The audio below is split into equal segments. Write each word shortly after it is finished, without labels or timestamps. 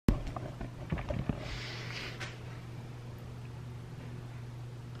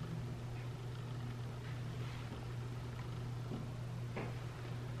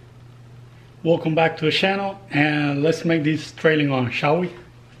Welcome back to the channel, and let's make this trailing arm, shall we?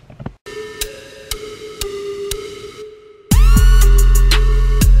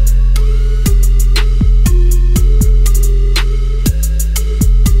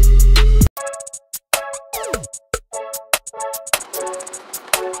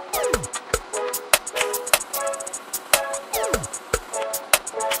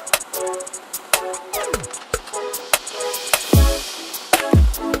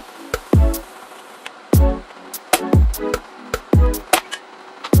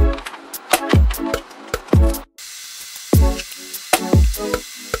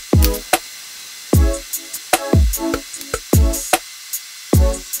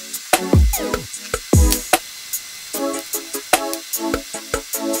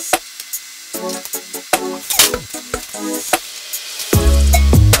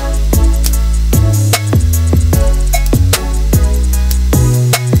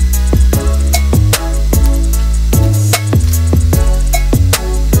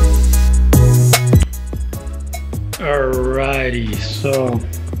 Alrighty, so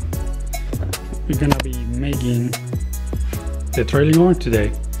we're gonna be making the trailing arm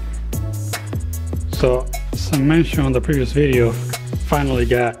today. So as I mentioned on the previous video, finally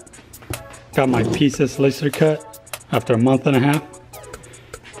got my pieces laser cut after a month and a half.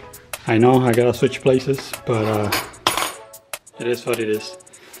 I know I gotta switch places, but it is what it is.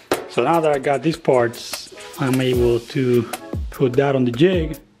 So now that I got these parts, I'm able to put that on the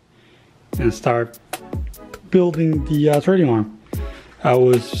jig and start building the trailing arm. I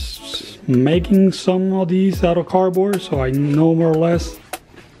was making some of these out of cardboard, so I know more or less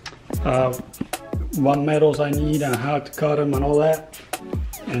what metals I need and how to cut them and all that,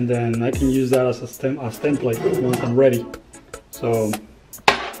 and then I can use that as a template once I'm ready. So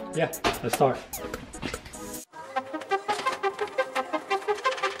yeah, let's start.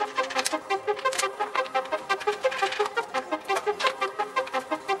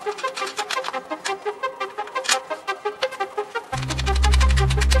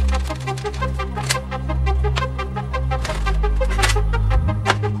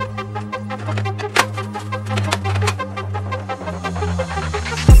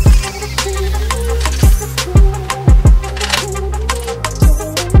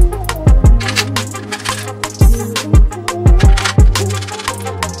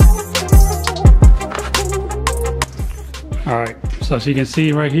 Alright, so as you can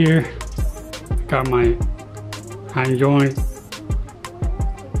see right here, got my hand joint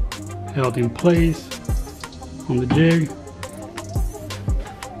held in place on the jig.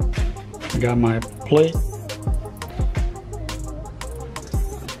 I got my plate.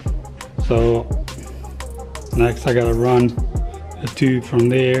 So next I gotta run a tube from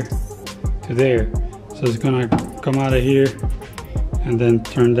there to there. So it's gonna come out of here and then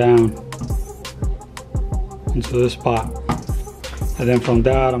turn down into this spot. And then from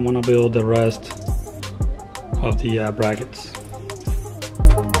that, I'm gonna build the rest of the brackets.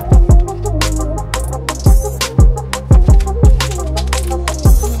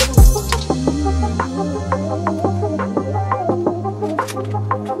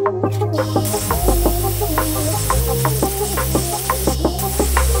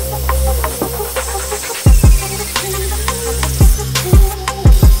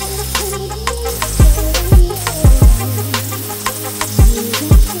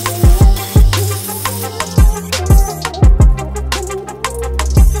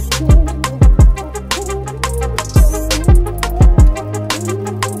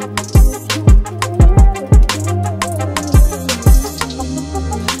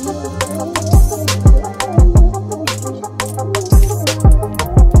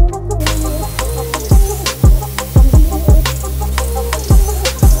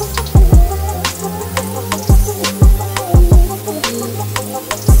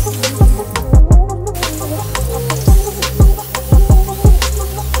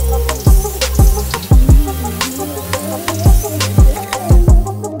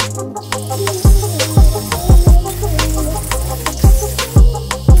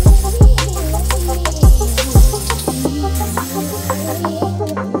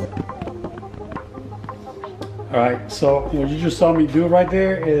 Alright, so what you just saw me do right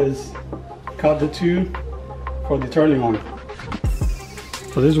there is cut the tube for the trailing arm.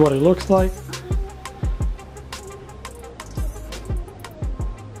 So this is what it looks like.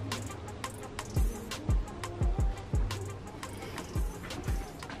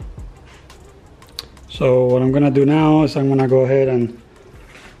 So what I'm gonna do now is I'm gonna go ahead and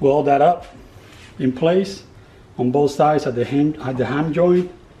weld that up in place on both sides at the ham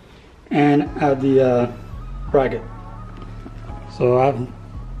joint and at the bracket. So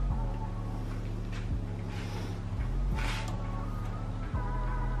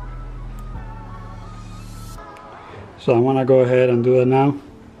So I'm gonna go ahead and do it now.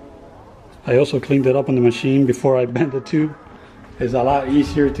 I also cleaned it up on the machine before I bent the tube. It's a lot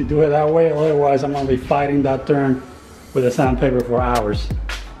easier to do it that way, otherwise I'm gonna be fighting that turn with a sandpaper for hours.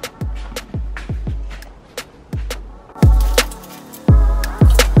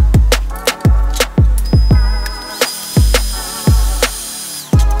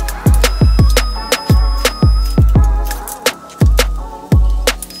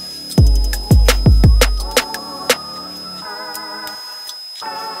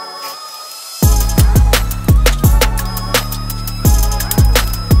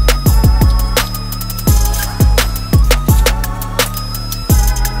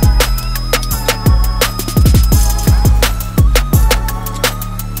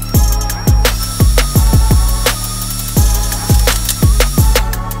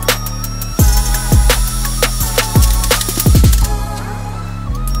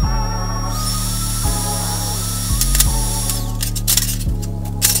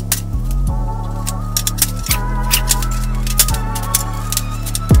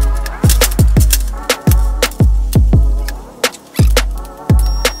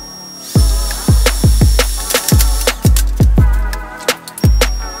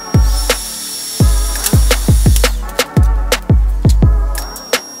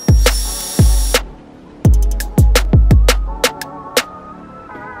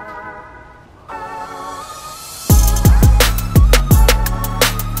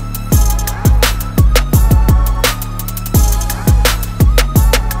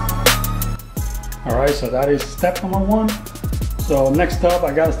 Alright, so that is step number one. So next up,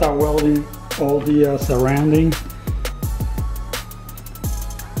 I gotta start welding all the surrounding.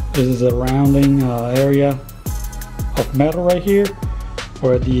 This is a rounding area of metal right here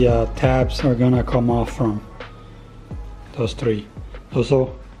where the tabs are gonna come off from. Those three.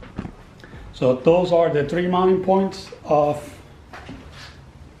 So those are the three mounting points of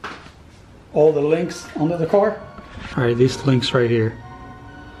all the links under the car. Alright, these links right here.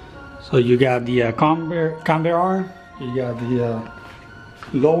 So you got the camber arm, you got the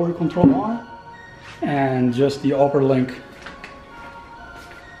lower control arm, and just the upper link.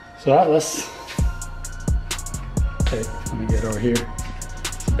 So let's, okay, let me get over here,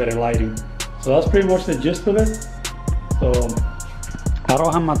 better lighting. So that's pretty much the gist of it. So I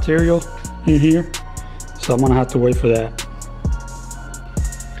don't have material in here, so I'm gonna have to wait for that.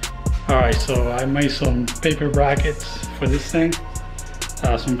 Alright, so I made some paper brackets for this thing.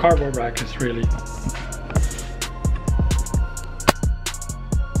 Some cardboard brackets really.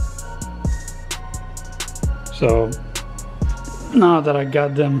 So now that I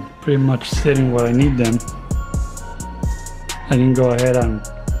got them pretty much sitting where I need them, I can go ahead and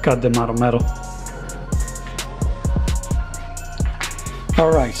cut them out of metal.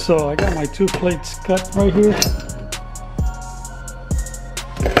 Alright, so I got my two plates cut right here.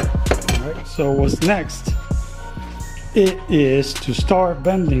 Alright, so what's next? It is to start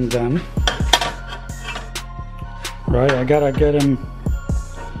bending them. Right, I gotta get them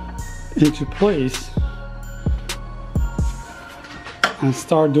into place and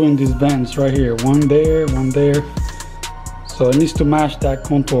start doing these bends right here. One there, one there. So it needs to match that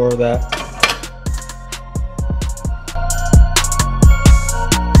contour of that.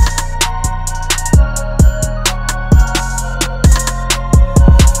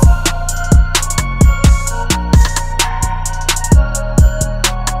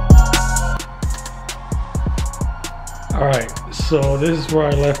 Alright, so this is where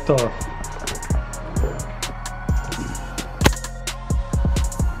I left off.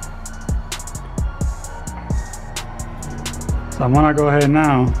 So I'm gonna go ahead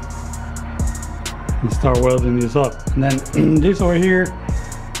now and start welding these up. And then this over here,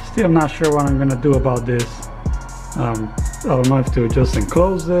 still not sure what I'm gonna do about this. I don't know if to just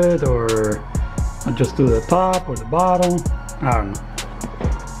enclose it or just do the top or the bottom. I don't know.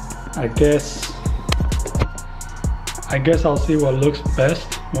 I guess I'll see what looks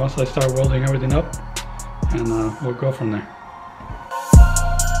best once I start welding everything up, and we'll go from there.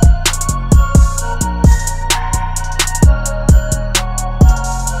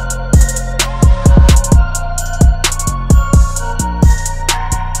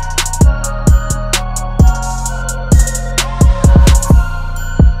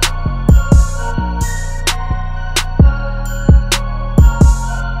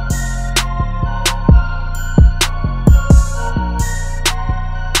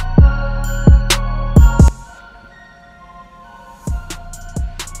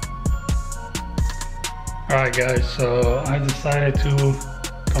 Alright guys, so I decided to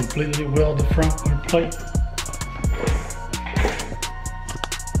completely weld the front plate.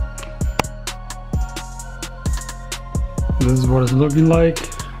 This is what it's looking like.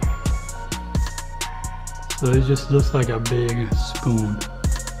 So it just looks like a big spoon,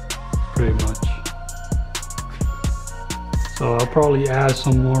 pretty much. So I'll probably add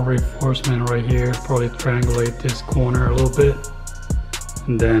some more reinforcement right here, probably triangulate this corner a little bit,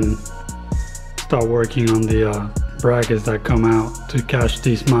 and then start working on the brackets that come out to catch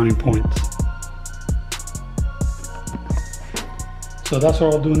these mounting points. So that's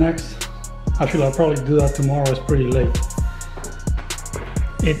what I'll do next. Actually, I'll probably do that tomorrow. It's pretty late.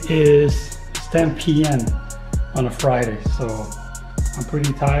 It's 10 p.m. on a Friday, so I'm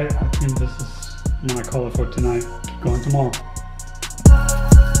pretty tired. I think this is, I'm gonna call it for tonight. Keep going tomorrow.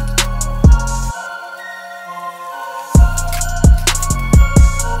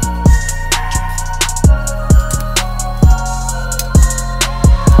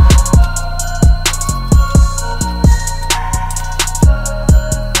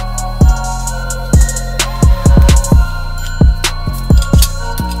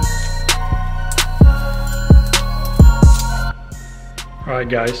 Alright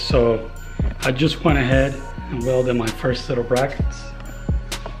guys, so I just went ahead and welded my first set of brackets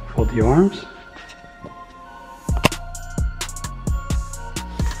for the arms.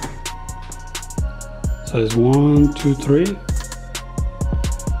 So it's 1, 2, 3.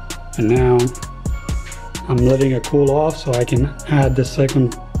 And now I'm letting it cool off so I can add the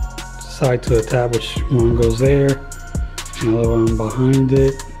second side to the tab, which one goes there, another one behind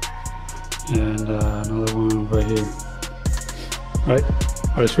it, and another one right here. Right,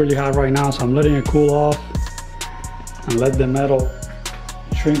 but it's really hot right now, so I'm letting it cool off and let the metal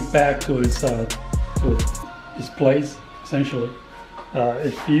shrink back to its place, essentially.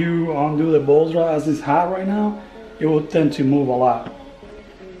 If you undo the bolts as it's hot right now, it will tend to move a lot.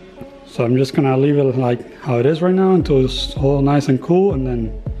 So I'm just gonna leave it like how it is right now until it's all nice and cool, and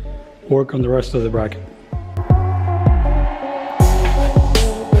then work on the rest of the bracket.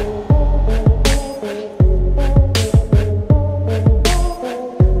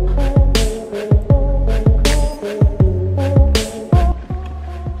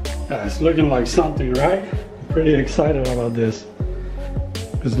 It's looking like something, right? I'm pretty excited about this.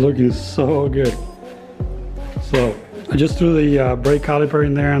 It's looking so good. So I just threw the brake caliper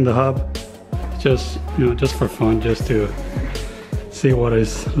in there and the hub, just just for fun, just to see what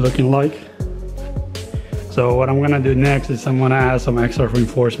it's looking like. So what I'm gonna do next is I'm gonna add some extra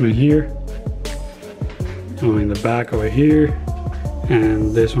reinforcement here, in the back over here,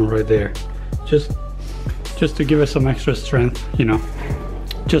 and this one right there, just to give it some extra strength,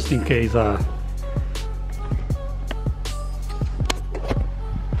 just in case. Alright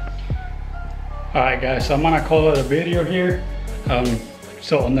guys, so I'm gonna call it a video here.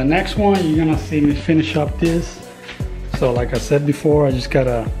 So on the next one, you're gonna see me finish up this. So like I said before, I just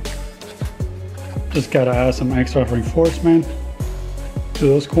gotta add some extra reinforcement to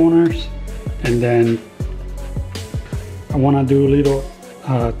those corners, and then I wanna do little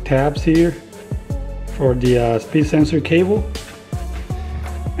tabs here for the speed sensor cable.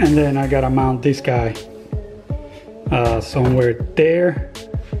 And then I gotta mount this guy somewhere there,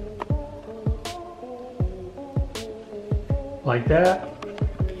 like that.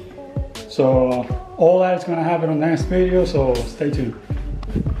 So all that is gonna happen on the next video, so stay tuned.